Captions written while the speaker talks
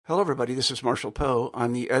Hello, everybody. This is Marshall Poe.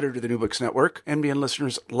 I'm the editor of the New Books Network. NBN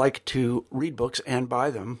listeners like to read books and buy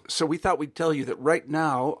them. So we thought we'd tell you that right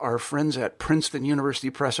now, our friends at Princeton University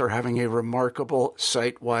Press are having a remarkable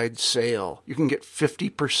site-wide sale. You can get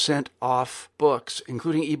 50% off books,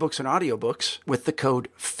 including ebooks and audiobooks, with the code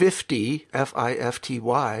 50,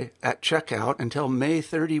 F-I-F-T-Y, at checkout until May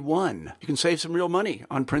 31. You can save some real money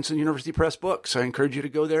on Princeton University Press books. I encourage you to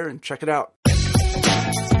go there and check it out.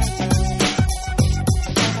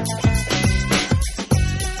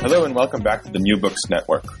 Hello and welcome back to the New Books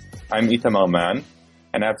Network. I'm Itamar Mann,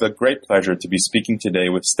 and I have the great pleasure to be speaking today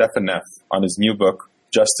with Stefan Neff on his new book,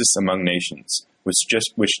 Justice Among Nations, which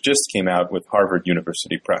just came out with Harvard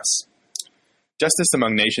University Press. Justice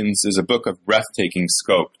Among Nations is a book of breathtaking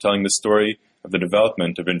scope, telling the story of the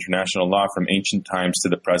development of international law from ancient times to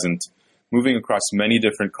the present, moving across many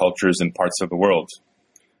different cultures and parts of the world.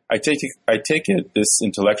 I take it this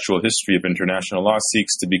intellectual history of international law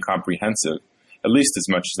seeks to be comprehensive, at least as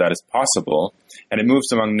much as that is possible, and it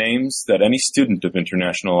moves among names that any student of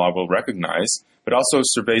international law will recognize, but also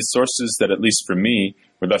surveys sources that, at least for me,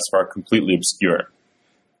 were thus far completely obscure.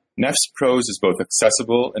 Neff's prose is both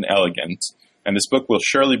accessible and elegant, and this book will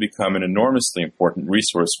surely become an enormously important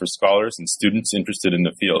resource for scholars and students interested in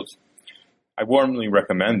the field. I warmly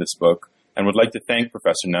recommend this book, and would like to thank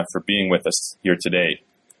Professor Neff for being with us here today.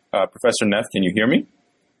 Professor Neff, can you hear me?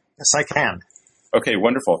 Yes, I can. Okay,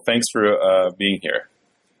 wonderful. Thanks for being here.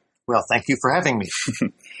 Well, thank you for having me.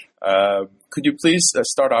 Could you please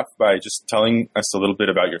start off by just telling us a little bit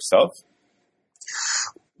about yourself?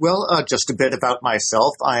 Well, just a bit about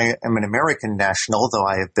myself. I am an American national, though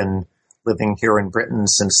I have been living here in Britain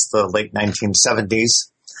since the late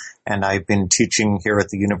 1970s, and I've been teaching here at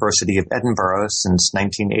the University of Edinburgh since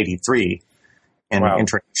 1983 in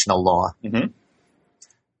international law. Mm-hmm.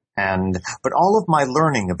 But all of my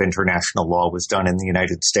learning of international law was done in the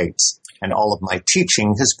United States, and all of my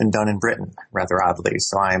teaching has been done in Britain, rather oddly.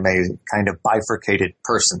 So I'm a kind of bifurcated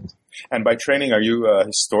person. And by training, are you a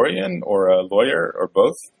historian or a lawyer or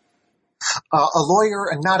both? A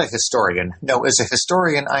lawyer and not a historian. No, as a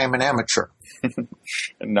historian, I am an amateur.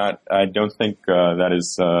 I don't think that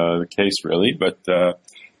is the case, really. But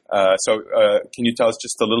so can you tell us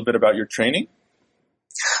just a little bit about your training?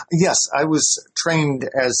 Yes, I was trained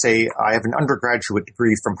I have an undergraduate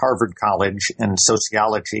degree from Harvard College in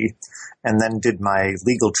sociology, and then did my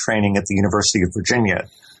legal training at the University of Virginia.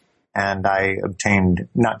 And I obtained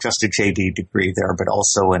not just a JD degree there, but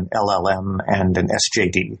also an LLM and an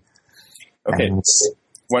SJD. Okay,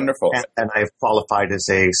 wonderful. And I've qualified as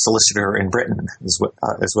a solicitor in Britain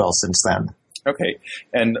as well since then. Okay,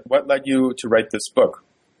 and what led you to write this book?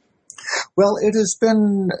 Well, it has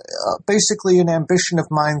been basically an ambition of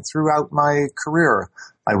mine throughout my career.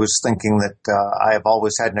 I was thinking that I have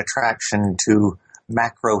always had an attraction to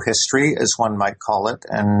macro history, as one might call it,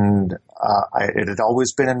 and it had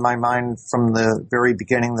always been in my mind from the very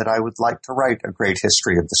beginning that I would like to write a great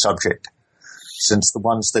history of the subject, since the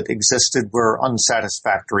ones that existed were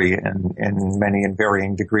unsatisfactory in many and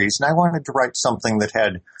varying degrees, and I wanted to write something that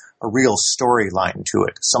had a real storyline to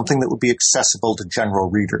it, something that would be accessible to general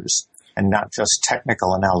readers and not just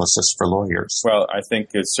technical analysis for lawyers. Well, I think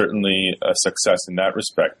it's certainly a success in that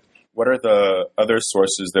respect. What are the other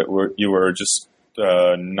sources that you were just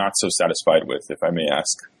not so satisfied with, if I may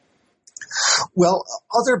ask? Well,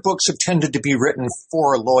 other books have tended to be written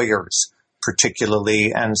for lawyers,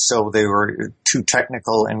 particularly, and so they were too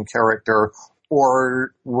technical in character,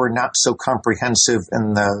 or were not so comprehensive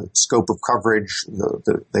in the scope of coverage.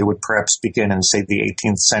 They would perhaps begin in, say, the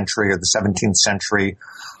 18th century or the 17th century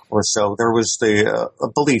or so. There was a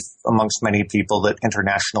belief amongst many people that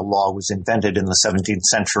international law was invented in the 17th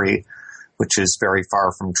century, which is very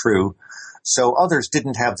far from true. So others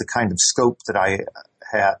didn't have the kind of scope that I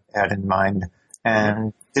had in mind,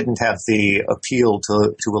 and didn't have the appeal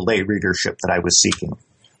to a lay readership that I was seeking.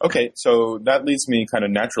 Okay, so that leads me kind of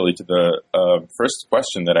naturally to the first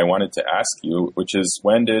question that I wanted to ask you, which is,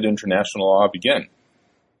 when did international law begin?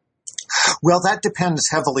 Well, that depends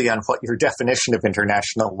heavily on what your definition of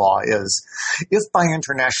international law is. If by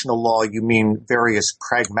international law you mean various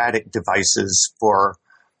pragmatic devices for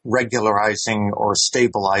regularizing or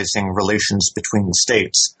stabilizing relations between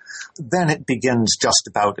states, then it begins goes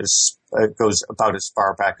about as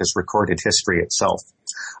far back as recorded history itself,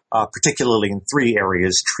 particularly in three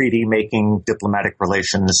areas: treaty making, diplomatic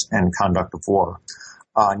relations, and conduct of war.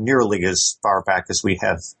 Nearly as far back as we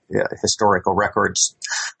have historical records.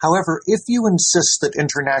 However, if you insist that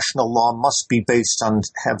international law must be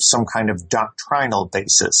have some kind of doctrinal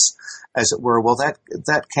basis, as it were, well,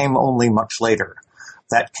 that came only much later.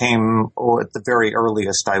 That came, at the very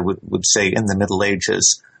earliest, I would say, in the Middle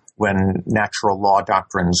Ages, when natural law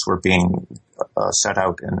doctrines were being set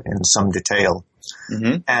out in some detail.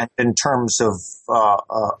 Mm-hmm. And in terms of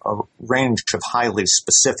a range of highly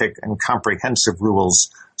specific and comprehensive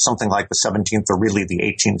rules, something like the 17th or really the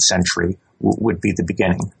 18th century would be the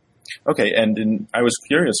beginning. Okay, and I was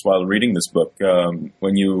curious while reading this book,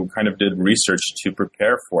 when you kind of did research to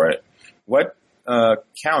prepare for it, what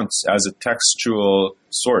counts as a textual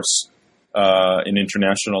source in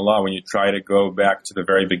international law when you try to go back to the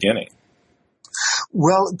very beginning?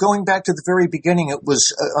 Well, going back to the very beginning, it was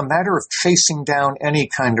a matter of chasing down any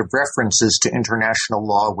kind of references to international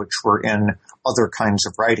law which were in other kinds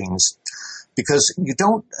of writings, because you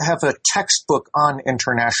don't have a textbook on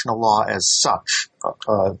international law as such,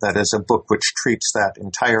 that is a book which treats that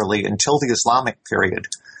entirely until the Islamic period,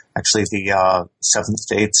 actually the 7th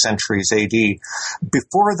to 8th centuries AD.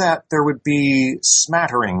 Before that, there would be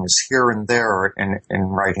smatterings here and there in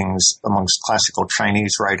writings amongst classical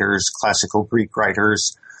Chinese writers, classical Greek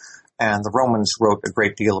writers, and the Romans wrote a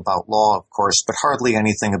great deal about law, of course, but hardly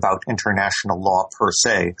anything about international law per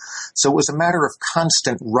se. So it was a matter of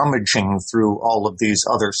constant rummaging through all of these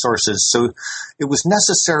other sources. So it was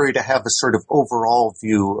necessary to have a sort of overall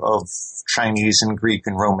view of Chinese and Greek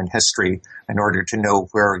and Roman history in order to know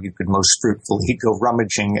where you could most fruitfully go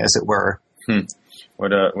rummaging, as it were.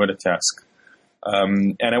 What a task.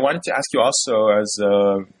 And I wanted to ask you also, as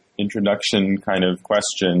an introduction kind of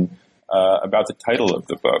question, about the title of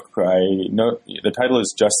the book. I know the title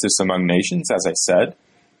is Justice Among Nations, as I said,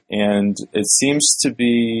 and there seems to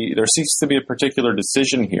be a particular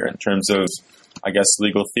decision here in terms of, I guess,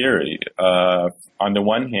 legal theory. On the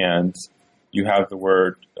one hand, you have the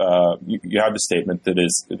word, you have the statement that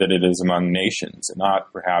it is among nations, and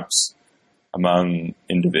not perhaps among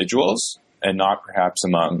individuals, and not perhaps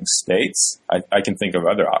among states. I can think of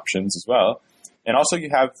other options as well. And also you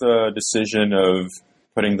have the decision of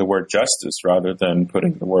putting the word justice rather than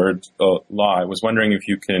putting the word law. I was wondering if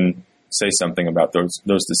you can say something about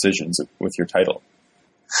those decisions with your title.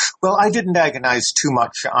 Well, I didn't agonize too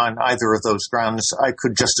much on either of those grounds. I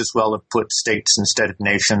could just as well have put states instead of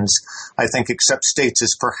nations. I think except states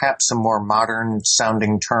is perhaps a more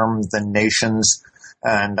modern-sounding term than nations,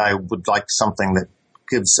 and I would like something that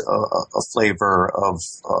gives a flavor of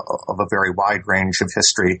a very wide range of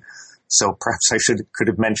history. So perhaps I could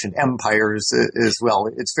have mentioned empires as well.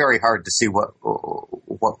 It's very hard to see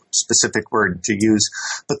what specific word to use.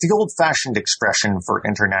 But the old-fashioned expression for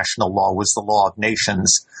international law was the law of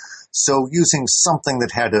nations. So using something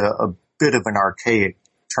that had a bit of an archaic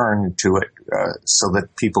turn to it, so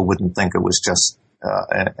that people wouldn't think it was just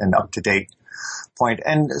an up-to-date point.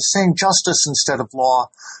 And saying justice instead of law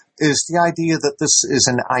is the idea that this is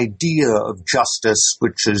an idea of justice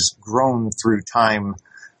which has grown through time,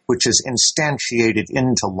 which is instantiated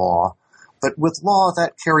into law. But with law,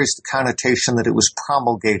 that carries the connotation that it was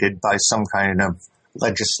promulgated by some kind of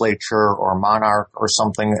legislature or monarch or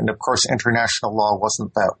something. And of course, international law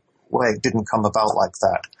wasn't that way. It didn't come about like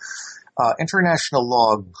that. International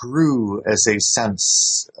law grew as a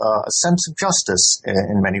sense of justice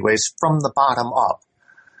in many ways from the bottom up.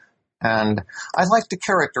 And I like to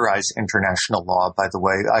characterize international law, by the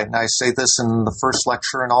way. I say this in the first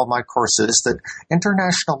lecture in all my courses, that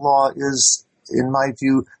international law is, in my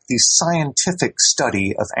view, the scientific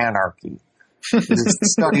study of anarchy. It is the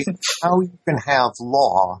study of how you can have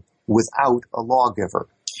law without a lawgiver.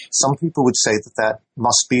 Some people would say that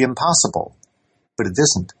must be impossible, but it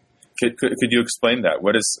isn't. Could you explain that?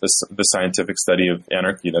 What is the scientific study of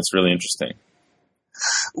anarchy? That's really interesting.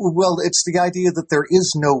 Well, it's the idea that there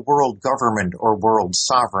is no world government or world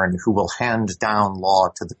sovereign who will hand down law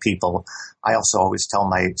to the people. I also always tell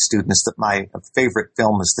my students that my favorite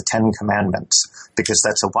film is The Ten Commandments, because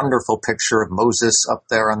that's a wonderful picture of Moses up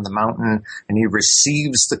there on the mountain, and he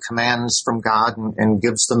receives the commands from God and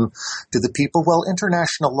gives them to the people. Well,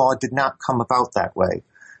 international law did not come about that way.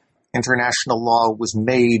 International law was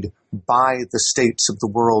made by the states of the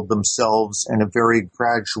world themselves in a very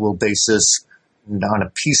gradual basis, and on a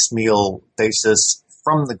piecemeal basis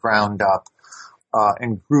from the ground up,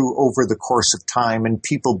 and grew over the course of time, and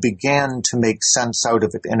people began to make sense out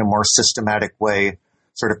of it in a more systematic way,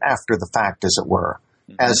 sort of after the fact, as it were,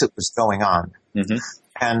 as it was going on. Mm-hmm.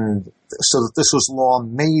 And so that this was law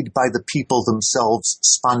made by the people themselves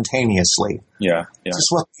spontaneously. Yeah. This is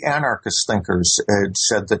what the anarchist thinkers had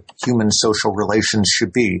said that human social relations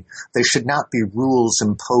should be. They should not be rules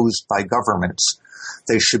imposed by governments.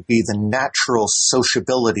 They should be the natural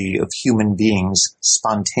sociability of human beings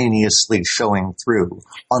spontaneously showing through,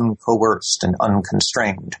 uncoerced and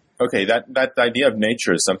unconstrained. Okay, that idea of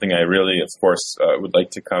nature is something I really, of course, would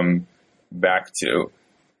like to come back to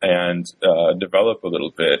and develop a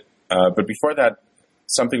little bit. But before that,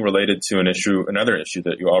 something related to another issue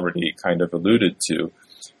that you already kind of alluded to,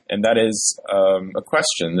 and that is a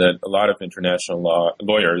question that a lot of international law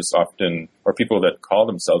lawyers often, or people that call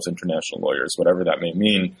themselves international lawyers, whatever that may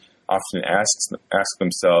mean, often ask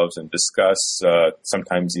themselves and discuss,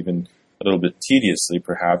 sometimes even a little bit tediously,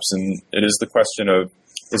 perhaps. And it is the question of,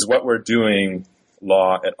 is what we're doing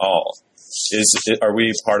law at all? Are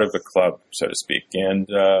we part of the club, so to speak? And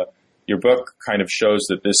your book kind of shows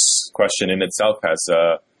that this question in itself has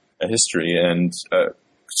a history, and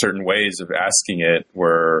certain ways of asking it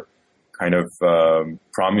were kind of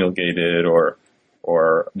promulgated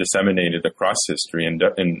or disseminated across history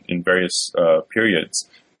in various periods.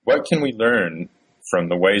 What can we learn from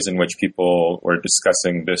the ways in which people were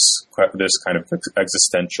discussing this kind of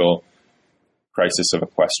existential crisis of a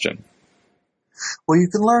question? Well, you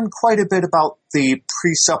can learn quite a bit about the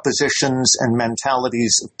presuppositions and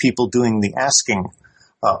mentalities of people doing the asking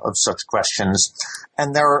of such questions.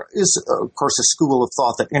 And there is, of course, a school of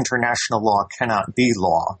thought that international law cannot be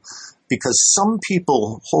law, because some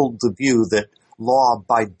people hold the view that law,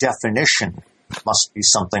 by definition, must be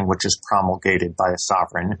something which is promulgated by a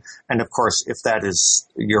sovereign. And of course, if that is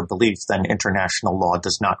your belief, then international law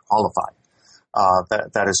does not qualify.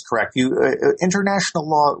 That is correct. International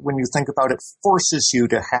law, when you think about it, forces you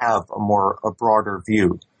to have a broader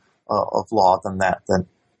view of law than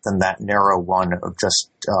that narrow one of just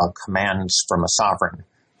commands from a sovereign,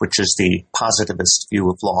 which is the positivist view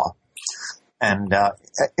of law. And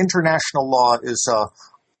international law is a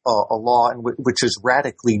law which is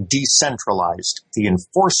radically decentralized. The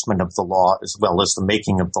enforcement of the law, as well as the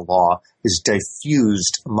making of the law, is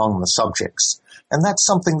diffused among the subjects. And that's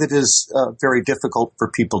something that is very difficult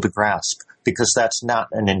for people to grasp, because that's not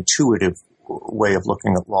an intuitive way of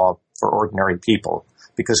looking at law for ordinary people,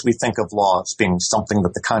 because we think of law as being something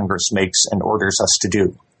that the Congress makes and orders us to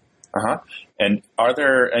do. Uh-huh. And are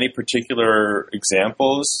there any particular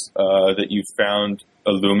examples that you found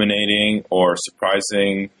illuminating or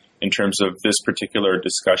surprising in terms of this particular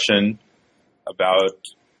discussion about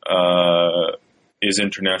is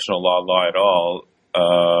international law at all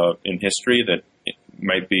in history that it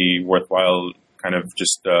might be worthwhile kind of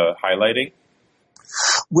just highlighting?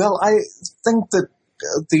 Well, I think that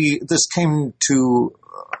this came to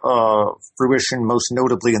fruition most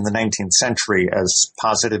notably in the 19th century as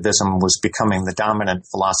positivism was becoming the dominant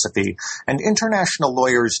philosophy, and international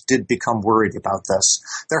lawyers did become worried about this.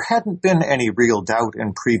 There hadn't been any real doubt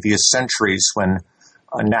in previous centuries when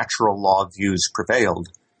natural law views prevailed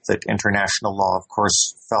that international law, of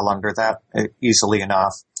course, fell under that easily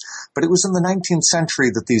enough. But it was in the 19th century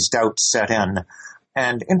that these doubts set in,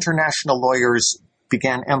 and international lawyers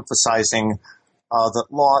began emphasizing that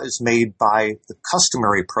law is made by the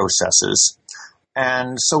customary processes.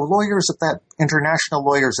 And so international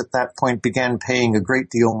lawyers at that point began paying a great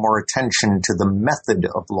deal more attention to the method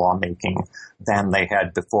of lawmaking than they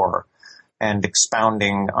had before, and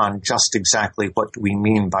expounding on just exactly what do we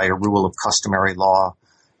mean by a rule of customary law,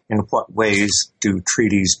 in what ways do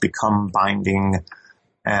treaties become binding.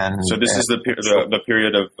 And so this is the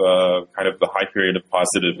period of kind of the high period of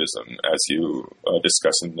positivism, as you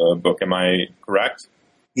discuss in the book. Am I correct?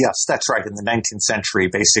 Yes, that's right. In the 19th century,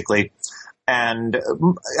 basically. And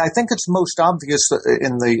I think it's most obvious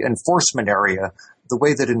in the enforcement area, the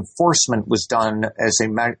way that enforcement was done as a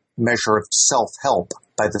measure of self-help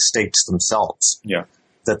by the states themselves. Yeah.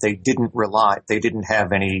 That they didn't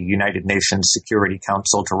have any United Nations Security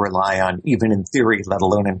Council to rely on, even in theory, let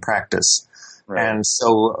alone in practice. Right. And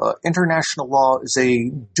so international law is a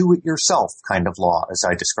do-it-yourself kind of law, as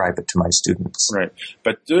I describe it to my students. Right.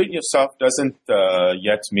 But do-it-yourself doesn't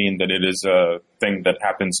yet mean that it is a thing that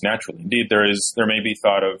happens naturally. Indeed, there may be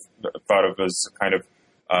thought of as kind of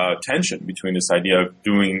tension between this idea of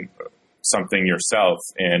doing something yourself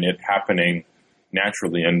and it happening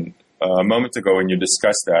naturally. And a moment ago when you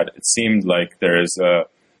discussed that, it seemed like there is a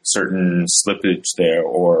certain slippage there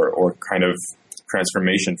or kind of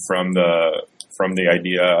transformation from the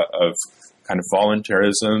idea of kind of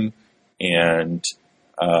voluntarism and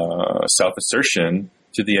self-assertion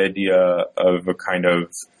to the idea of a kind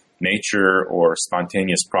of nature or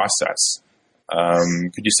spontaneous process.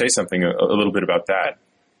 Could you say something a little bit about that?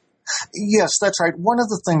 Yes, that's right. One of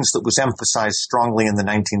the things that was emphasized strongly in the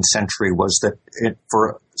 19th century was that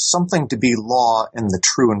for something to be law in the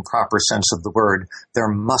true and proper sense of the word, there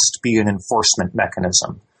must be an enforcement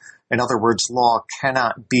mechanism. In other words, law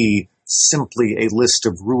cannot be simply a list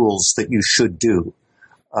of rules that you should do.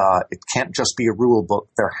 It can't just be a rule book.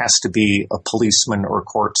 There has to be a policeman or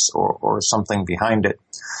courts or something behind it.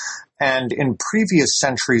 And in previous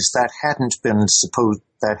centuries, that hadn't been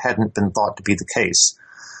thought to be the case.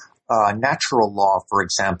 Natural law, for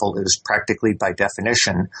example, is practically by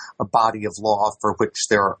definition a body of law for which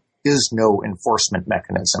there is no enforcement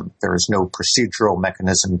mechanism. There is no procedural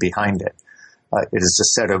mechanism behind it. It is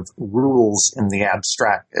a set of rules in the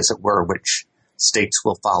abstract, as it were, which states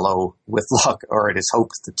will follow with luck, or it is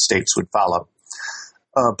hoped that states would follow.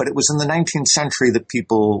 But it was in the 19th century that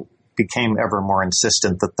people became ever more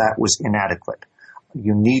insistent that that was inadequate.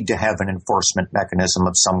 You need to have an enforcement mechanism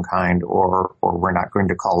of some kind, or we're not going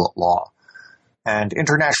to call it law. And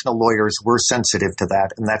international lawyers were sensitive to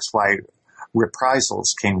that, and that's why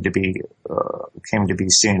reprisals came to be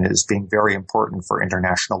seen as being very important for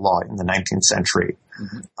international law in the 19th century.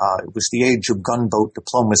 Mm-hmm. It was the age of gunboat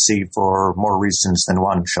diplomacy for more reasons than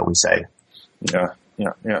one, shall we say.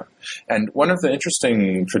 Yeah. And one of the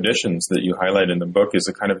interesting traditions that you highlight in the book is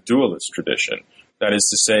a kind of dualist tradition. That is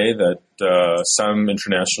to say that some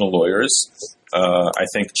international lawyers, I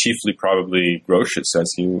think chiefly probably Grotius,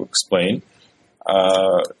 as you explained,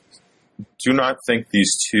 do not think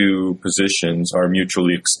these two positions are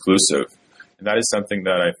mutually exclusive. And that is something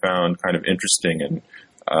that I found kind of interesting, and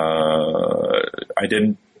I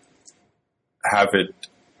didn't have it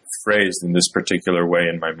phrased in this particular way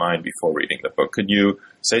in my mind before reading the book. Could you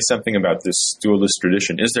say something about this dualist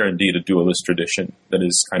tradition? Is there indeed a dualist tradition that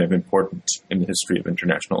is kind of important in the history of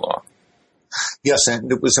international law? Yes,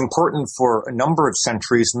 and it was important for a number of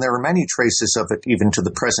centuries, and there are many traces of it even to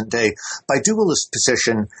the present day. By dualist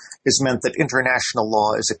position is meant that international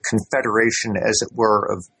law is a confederation, as it were,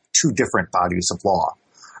 of two different bodies of law.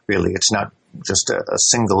 Really, it's not just a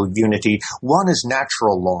single unity. One is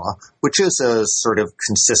natural law, which is a sort of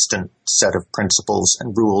consistent set of principles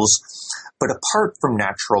and rules. But apart from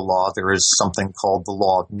natural law, there is something called the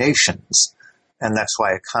law of nations. And that's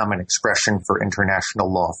why a common expression for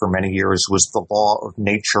international law for many years was the law of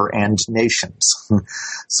nature and nations.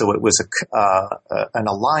 So it was an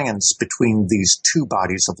alliance between these two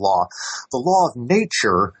bodies of law. The law of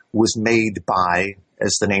nature was made by,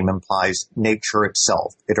 as the name implies, nature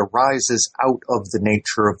itself. It arises out of the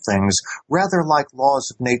nature of things, rather like laws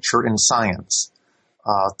of nature in science,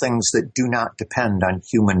 things that do not depend on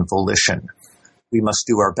human volition. We must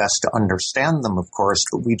do our best to understand them, of course,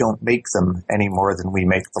 but we don't make them any more than we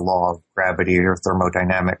make the law of gravity or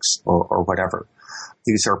thermodynamics or whatever.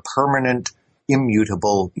 These are permanent,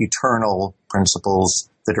 immutable, eternal principles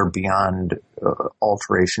that are beyond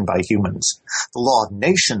alteration by humans. The law of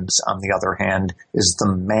nations, on the other hand, is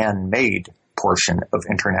the man-made portion of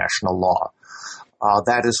international law.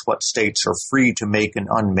 That is what states are free to make and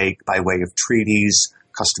unmake by way of treaties,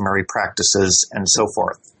 customary practices, and so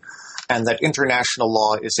forth. And that international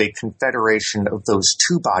law is a confederation of those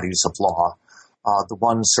two bodies of law, the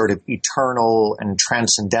one sort of eternal and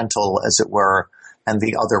transcendental, as it were, and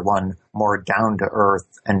the other one more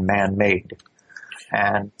down-to-earth and man-made.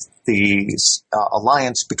 And the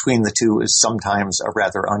alliance between the two is sometimes a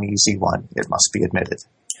rather uneasy one, it must be admitted.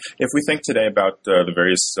 If we think today about the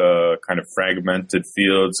various kind of fragmented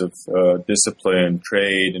fields of discipline,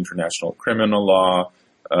 trade, international criminal law,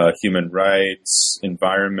 human rights,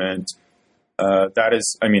 environment, that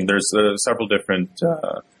is, I mean, there's several different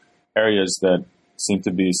areas that seem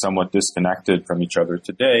to be somewhat disconnected from each other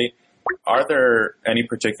today. Are there any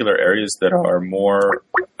particular areas that are more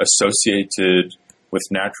associated with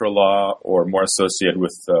natural law or more associated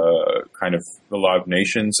with kind of the law of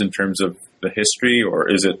nations in terms of the history, or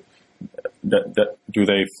is it that do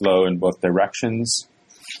they flow in both directions?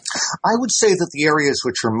 I would say that the areas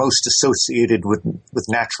which are most associated with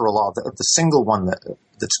natural law, the single one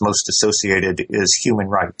that's most associated is human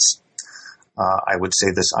rights. I would say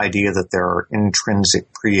this idea that there are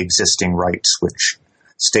intrinsic pre-existing rights which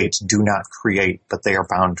states do not create, but they are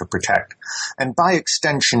bound to protect. And by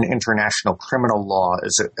extension, international criminal law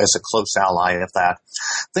is a close ally of that.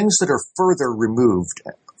 Things that are further removed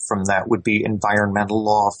from that would be environmental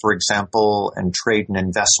law, for example, and trade and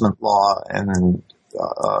investment law, and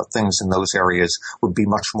things in those areas would be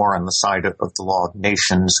much more on the side of the law of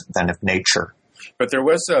nations than of nature. But there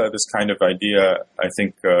was this kind of idea, I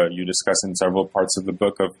think you discuss in several parts of the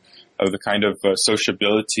book, of the kind of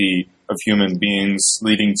sociability of human beings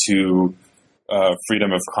leading to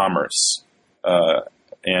freedom of commerce.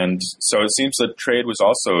 And so it seems that trade was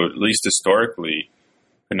also, at least historically,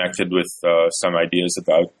 connected with some ideas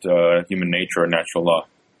about human nature and natural law.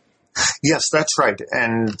 Yes, that's right.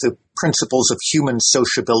 And the principles of human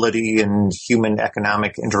sociability and human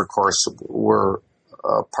economic intercourse were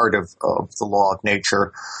part of the law of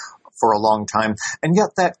nature for a long time. And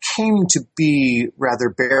yet that came to be rather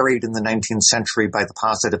buried in the 19th century by the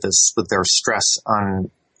positivists with their stress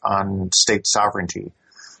on state sovereignty.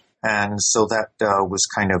 And so that was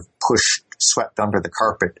kind of swept under the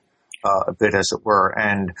carpet a bit, as it were,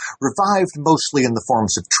 and revived mostly in the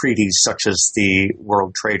forms of treaties such as the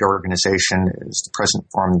World Trade Organization is the present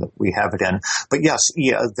form that we have it in. But yes,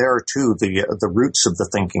 there too, the roots of the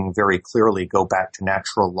thinking very clearly go back to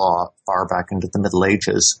natural law, far back into the Middle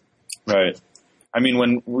Ages. Right. I mean,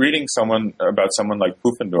 when reading about someone like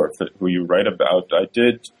Pufendorf, who you write about, I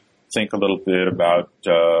did think a little bit about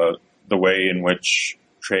the way in which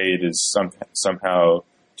trade is somehow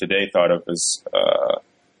today thought of as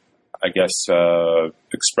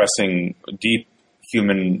expressing deep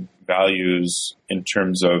human values in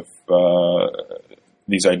terms of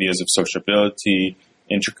these ideas of sociability,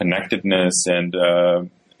 interconnectedness, and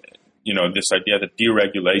this idea that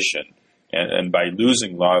deregulation and by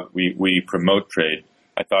losing law we promote trade.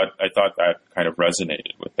 I thought that kind of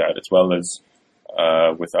resonated with that, as well as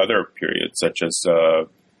with other periods, such as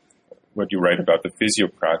what you write about the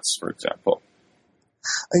physiocrats, for example.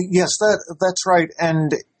 Yes, that's right.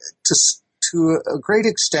 And to a great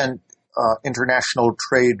extent, international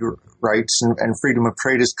trade rights and freedom of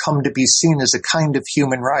trade has come to be seen as a kind of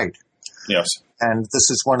human right. Yes. And this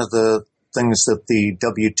is one of the things that the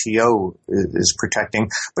WTO is protecting.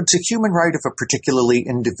 But it's a human right of a particularly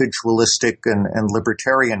individualistic and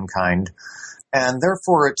libertarian kind. And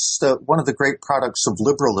therefore, it's one of the great products of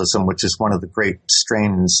liberalism, which is one of the great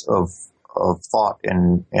strains of thought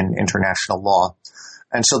in international law.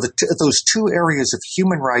 And so those two areas of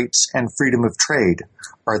human rights and freedom of trade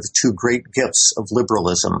are the two great gifts of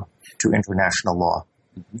liberalism to international law.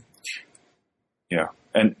 Mm-hmm. Yeah.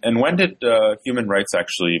 And when did human rights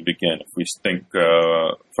actually begin? If we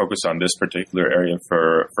focus on this particular area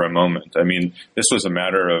for a moment. I mean, this was a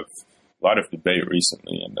matter of a lot of debate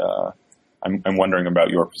recently, and I'm wondering about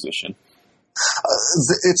your position.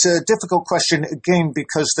 It's a difficult question, again,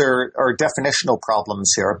 because there are definitional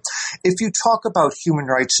problems here. If you talk about human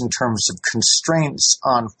rights in terms of constraints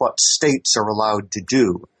on what states are allowed to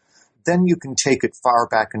do, then you can take it far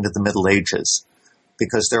back into the Middle Ages,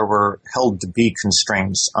 because there were held to be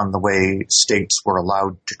constraints on the way states were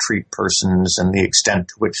allowed to treat persons and the extent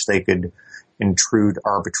to which they could intrude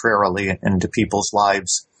arbitrarily into people's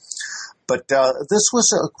lives. But this was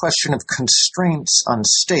a question of constraints on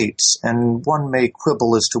states, and one may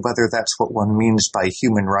quibble as to whether that's what one means by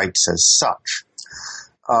human rights as such.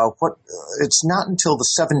 It's not until the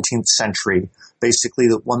 17th century, basically,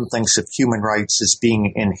 that one thinks of human rights as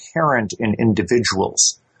being inherent in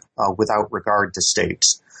individuals without regard to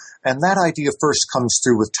states. And that idea first comes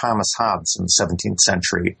through with Thomas Hobbes in the 17th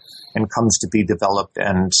century and comes to be developed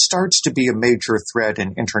and starts to be a major thread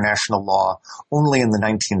in international law only in the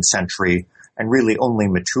 19th century, and really only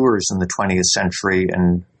matures in the 20th century,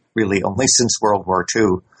 and really only since World War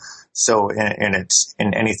II. So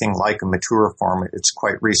in anything like a mature form, it's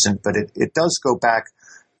quite recent, but it does go back,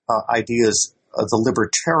 ideas, the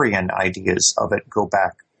libertarian ideas of it go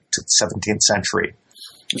back to the 17th century.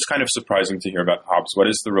 It's kind of surprising to hear about Hobbes. What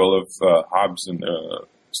is the role of Hobbes in the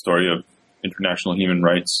story of international human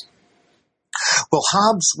rights? Well,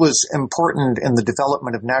 Hobbes was important in the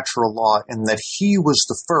development of natural law in that he was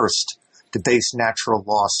the first to base natural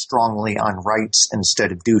law strongly on rights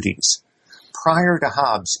instead of duties. Prior to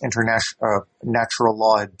Hobbes, natural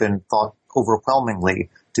law had been thought overwhelmingly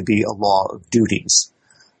to be a law of duties.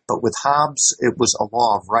 But with Hobbes, it was a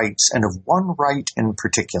law of rights, and of one right in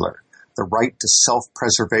particular, the right to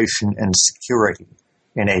self-preservation and security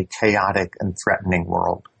in a chaotic and threatening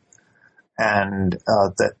world. And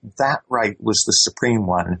that right was the supreme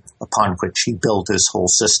one upon which he built his whole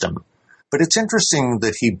system. But it's interesting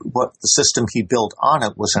that what the system he built on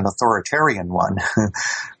it was an authoritarian one,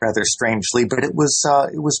 rather strangely. But it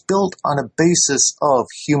was built on a basis of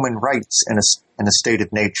human rights in a state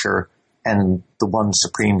of nature, and the one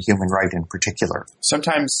supreme human right in particular.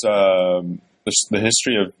 Sometimes the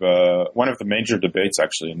history of one of the major debates,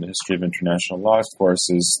 actually, in the history of international law, of course,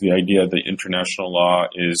 is the idea that international law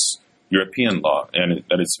is European law, and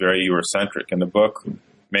that it's very Eurocentric. And the book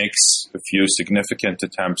makes a few significant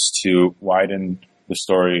attempts to widen the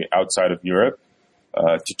story outside of Europe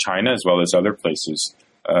to China as well as other places.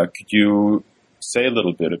 Could you say a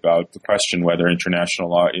little bit about the question whether international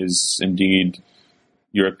law is indeed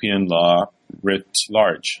European law writ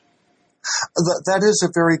large? That is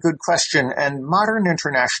a very good question, and modern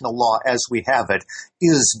international law as we have it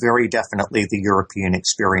is very definitely the European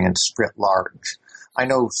experience writ large. I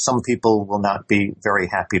know some people will not be very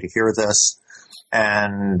happy to hear this,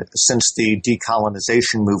 and since the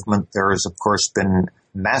decolonization movement, there has, of course, been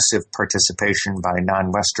massive participation by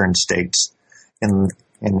non-Western states in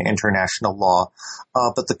international law.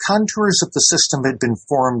 But the contours of the system had been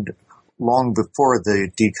formed long before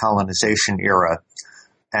the decolonization era.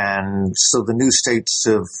 And so the new states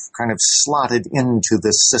have kind of slotted into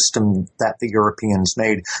this system that the Europeans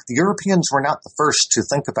made. The Europeans were not the first to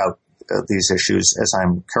think about these issues, as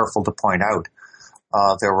I'm careful to point out.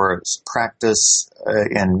 There was practice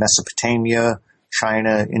in Mesopotamia,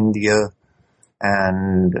 China, India,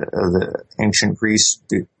 and the ancient Greece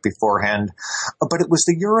beforehand. But it was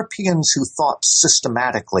the Europeans who thought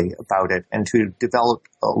systematically about it and who developed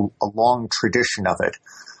a long tradition of it,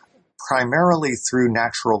 primarily through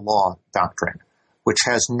natural law doctrine, which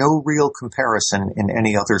has no real comparison in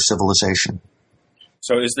any other civilization.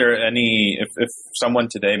 So is there any, if someone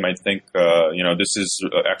today might think, this is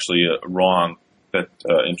actually wrong, that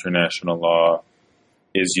international law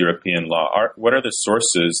is European law, what are the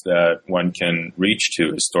sources that one can reach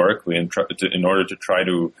to historically in order to try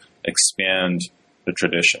to expand the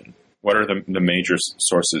tradition? What are the major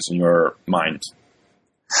sources in your mind?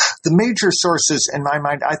 The major sources, in my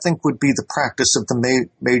mind, I think would be the practice of the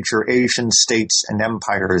major Asian states and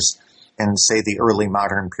empires in, say, the early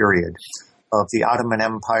modern period, of the Ottoman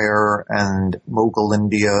Empire and Mughal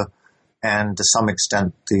India, and to some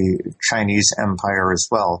extent the Chinese Empire as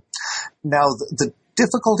well. Now, the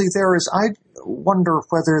difficulty there is, I wonder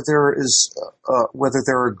whether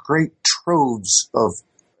there are great troves of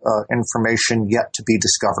information yet to be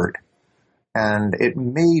discovered, and it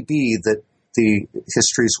may be that the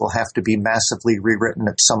histories will have to be massively rewritten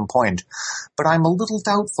at some point. But I'm a little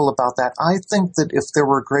doubtful about that. I think that if there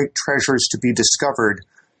were great treasures to be discovered,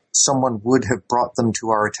 someone would have brought them to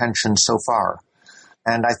our attention so far.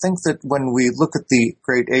 And I think that when we look at the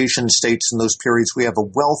great Asian states in those periods, we have a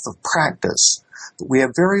wealth of practice, but we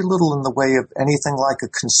have very little in the way of anything like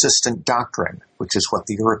a consistent doctrine, which is what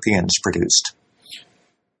the Europeans produced.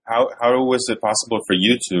 How was it possible for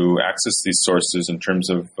you to access these sources in terms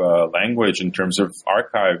of language, in terms of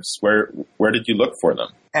archives? Where did you look for them?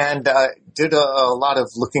 And did a lot of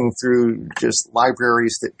looking through just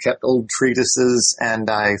libraries that kept old treatises, and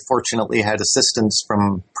I fortunately had assistance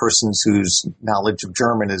from persons whose knowledge of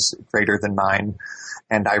German is greater than mine,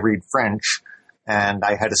 and I read French, and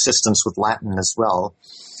I had assistance with Latin as well.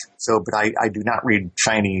 But I do not read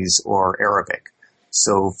Chinese or Arabic.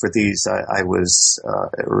 So for these, I was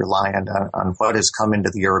reliant on what has come into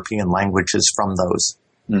the European languages from those.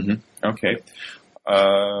 Mm-hmm. Okay.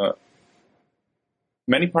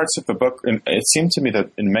 Many parts of the book, and it seemed to me that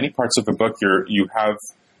in many parts of the book, you have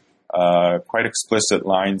quite explicit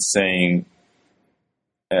lines saying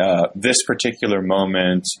this particular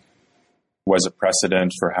moment was a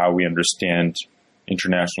precedent for how we understand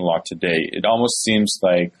international law today. It almost seems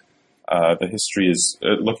like the history is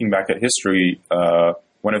looking back at history.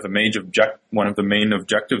 One of the main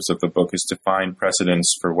objectives of the book is to find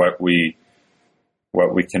precedents for what we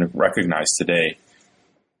can recognize today.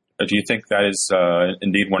 Do you think that is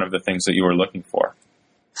indeed one of the things that you were looking for?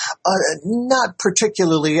 Not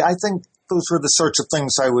particularly. I think those were the sorts of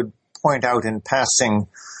things I would point out in passing,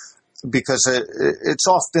 because it's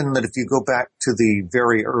often that if you go back to the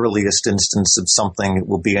very earliest instance of something, it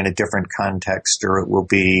will be in a different context, or it will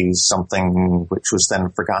be something which was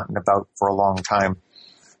then forgotten about for a long time.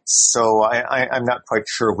 So I'm not quite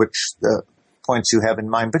sure which points you have in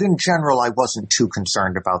mind, but in general, I wasn't too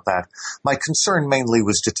concerned about that. My concern mainly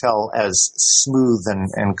was to tell as smooth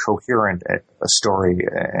and coherent a story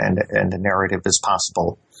and a narrative as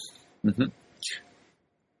possible. Mm-hmm.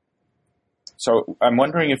 So I'm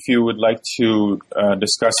wondering if you would like to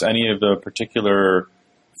discuss any of the particular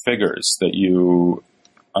figures that you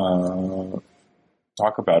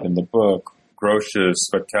talk about in the book, Grotius,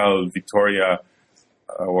 Vatel, Victoria,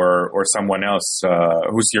 or someone else.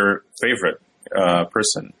 Who's your favorite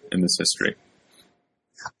person in this history?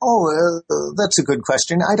 That's a good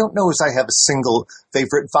question. I don't know as I have a single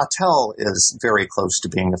favorite. Vatel is very close to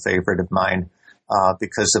being a favorite of mine.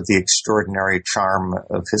 Because of the extraordinary charm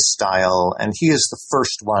of his style. And he is the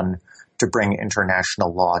first one to bring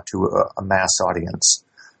international law to a mass audience.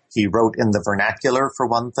 He wrote in the vernacular, for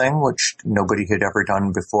one thing, which nobody had ever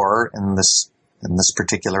done before in this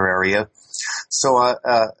particular area. So,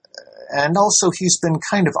 and also he's been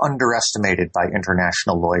kind of underestimated by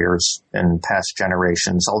international lawyers in past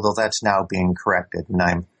generations, although that's now being corrected, and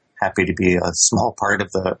I'm happy to be a small part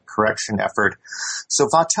of the correction effort. So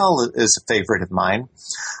Vatel is a favorite of mine.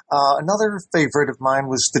 Another favorite of mine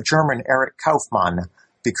was the German Erich Kaufmann,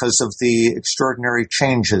 because of the extraordinary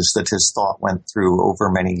changes that his thought went through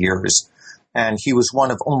over many years. And he was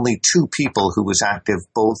one of only two people who was active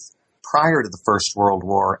both prior to the First World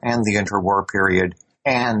War and the interwar period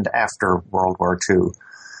and after World War II.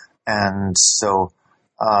 And so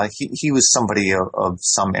he was somebody of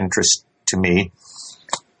some interest to me.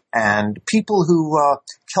 And people who,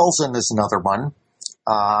 Kelsen is another one.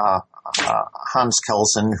 Hans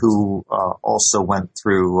Kelsen, who also went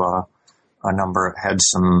through had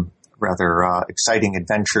some rather exciting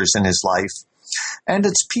adventures in his life. And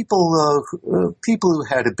it's people who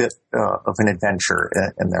had a bit of an adventure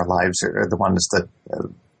in their lives are the ones that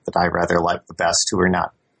I rather like the best, who are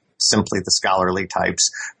not simply the scholarly types.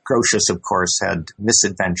 Grotius, of course, had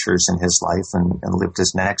misadventures in his life and lived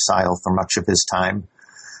as an exile for much of his time.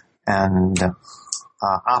 And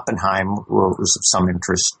Oppenheim was of some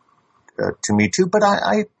interest to me too, but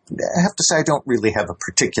I have to say I don't really have a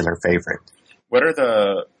particular favorite. What are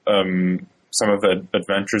the some of the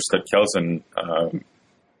adventures that Kelsen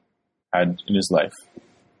had in his life?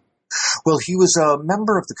 Well, he was a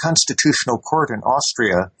member of the Constitutional Court in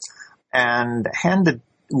Austria, and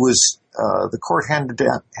the court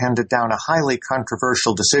handed down a highly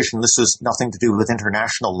controversial decision. This has nothing to do with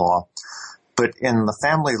international law, but in the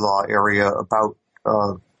family law area about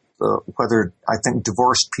whether, I think,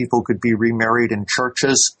 divorced people could be remarried in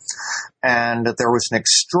churches. And there was an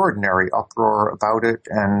extraordinary uproar about it,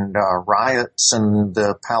 and riots, and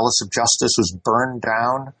the Palace of Justice was burned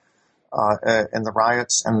down in the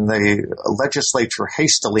riots, and the legislature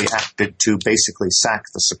hastily acted to basically sack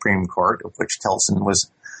the Supreme Court, of which Kelsen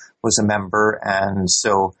was a member. And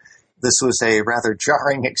so this was a rather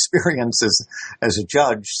jarring experience as a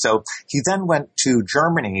judge. So he then went to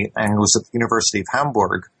Germany and was at the University of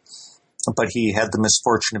Hamburg, but he had the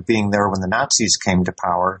misfortune of being there when the Nazis came to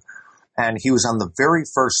power. And he was on the very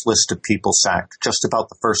first list of people sacked. Just about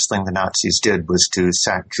the first thing the Nazis did was to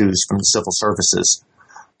sack Jews from the civil services,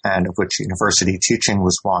 and of which university teaching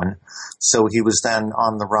was one. So he was then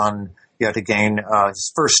on the run yet again.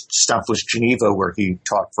 His first stop was Geneva, where he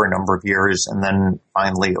taught for a number of years, and then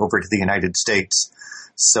finally over to the United States.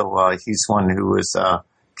 So he's one who was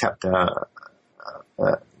kept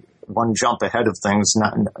one jump ahead of things.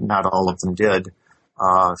 Not all of them did.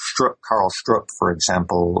 Karl Strupp, for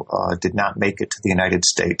example, did not make it to the United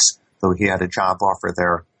States, though he had a job offer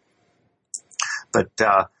there. But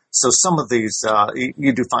so some of these,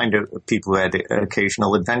 you do find people who had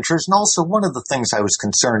occasional adventures. And also one of the things I was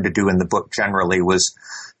concerned to do in the book generally was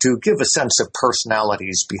to give a sense of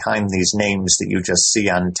personalities behind these names that you just see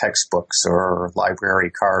on textbooks or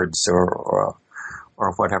library cards or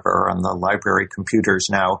whatever on the library computers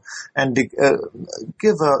now, and to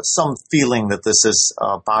give some feeling that this is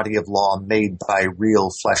a body of law made by real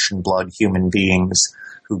flesh and blood human beings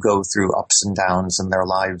who go through ups and downs in their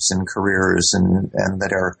lives and careers and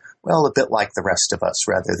that are, well, a bit like the rest of us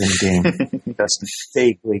rather than being just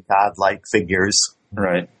vaguely godlike figures.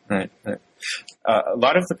 Right. A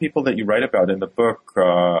lot of the people that you write about in the book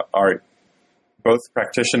are both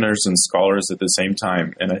practitioners and scholars at the same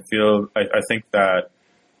time. And I think that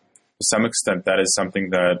to some extent that is something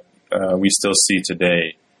that we still see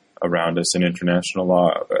today around us in international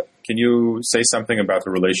law. Can you say something about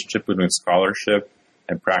the relationship between scholarship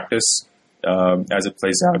and practice as it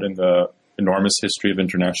plays out in the enormous history of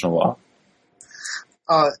international law?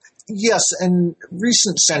 Yes, in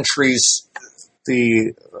recent centuries,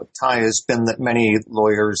 the tie has been that many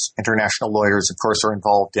lawyers, international lawyers, of course, are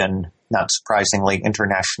involved in, not surprisingly,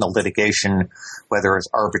 international litigation, whether as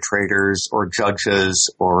arbitrators or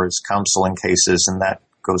judges or as counsel in cases, and that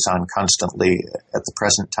goes on constantly at the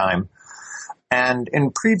present time. And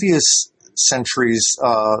in previous centuries,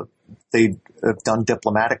 they have done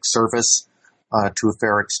diplomatic service to a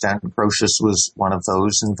fair extent. Grotius was one of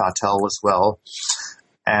those, and Vattel as well.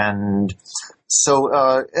 And so,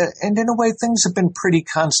 and in a way, things have been pretty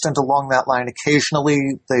constant along that line. Occasionally,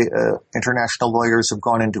 the international lawyers have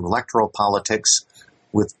gone into electoral politics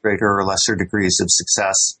with greater or lesser degrees of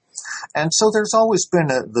success. And so there's always been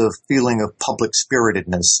the feeling of public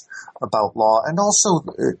spiritedness about law. And also,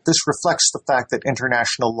 this reflects the fact that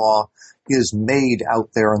international law is made out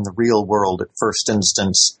there in the real world at first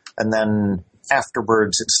instance, and then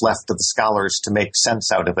afterwards it's left to the scholars to make sense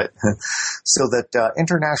out of it. So that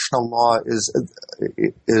international law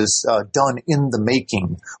is done in the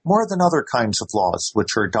making more than other kinds of laws,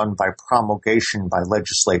 which are done by promulgation by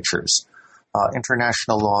legislatures.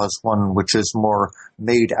 International law is one which is more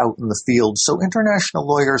made out in the field. So international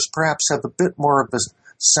lawyers perhaps have a bit more of a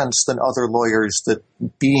sense than other lawyers that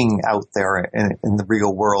being out there in the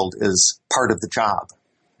real world is part of the job.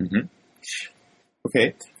 Mm-hmm.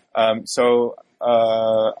 Okay. So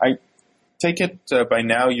I take it by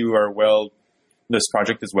now you are this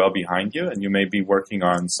project is well behind you, and you may be working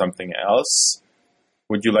on something else.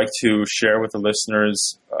 Would you like to share with the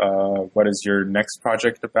listeners what is your next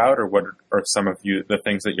project about, or what are some of the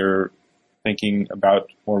things that you're thinking about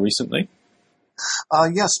more recently?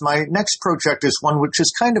 Yes, my next project is one which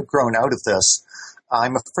has kind of grown out of this.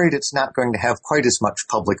 I'm afraid it's not going to have quite as much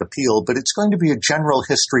public appeal, but it's going to be a general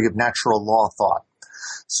history of natural law thought.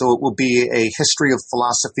 So it will be a history of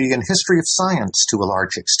philosophy and history of science to a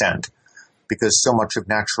large extent, because so much of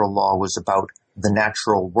natural law was about the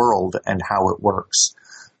natural world and how it works.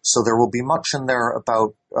 So there will be much in there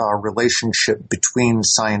about relationship between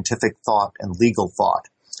scientific thought and legal thought.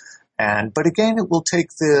 But again, it will take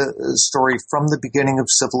the story from the beginning of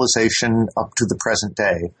civilization up to the present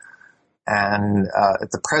day. And at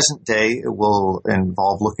the present day, it will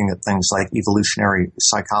involve looking at things like evolutionary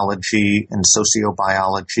psychology and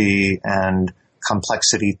sociobiology and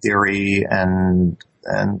complexity theory and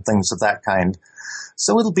things of that kind.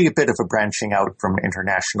 So it'll be a bit of a branching out from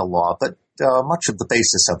international law, but much of the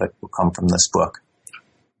basis of it will come from this book.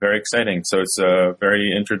 Very exciting. So it's a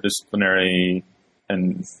very interdisciplinary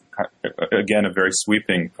and, again, a very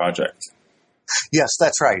sweeping project. Yes,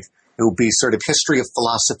 that's right. It will be sort of history of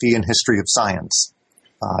philosophy and history of science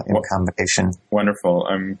in combination. Wonderful.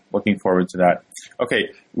 I'm looking forward to that. Okay,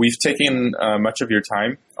 we've taken much of your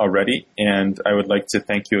time already, and I would like to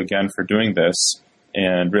thank you again for doing this,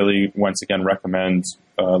 and really once again recommend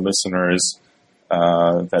listeners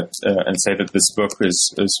and say that this book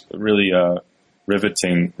is really a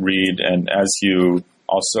riveting read, and as you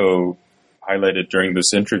also highlighted during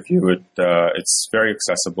this interview, it's very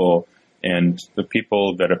accessible, and the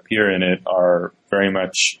people that appear in it are very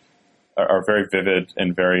vivid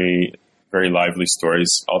and very, very lively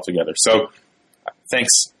stories altogether. So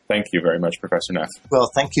thank you very much, Professor Neff. Well,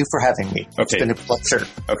 thank you for having me. Okay. It's been a pleasure.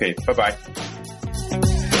 Okay, bye-bye.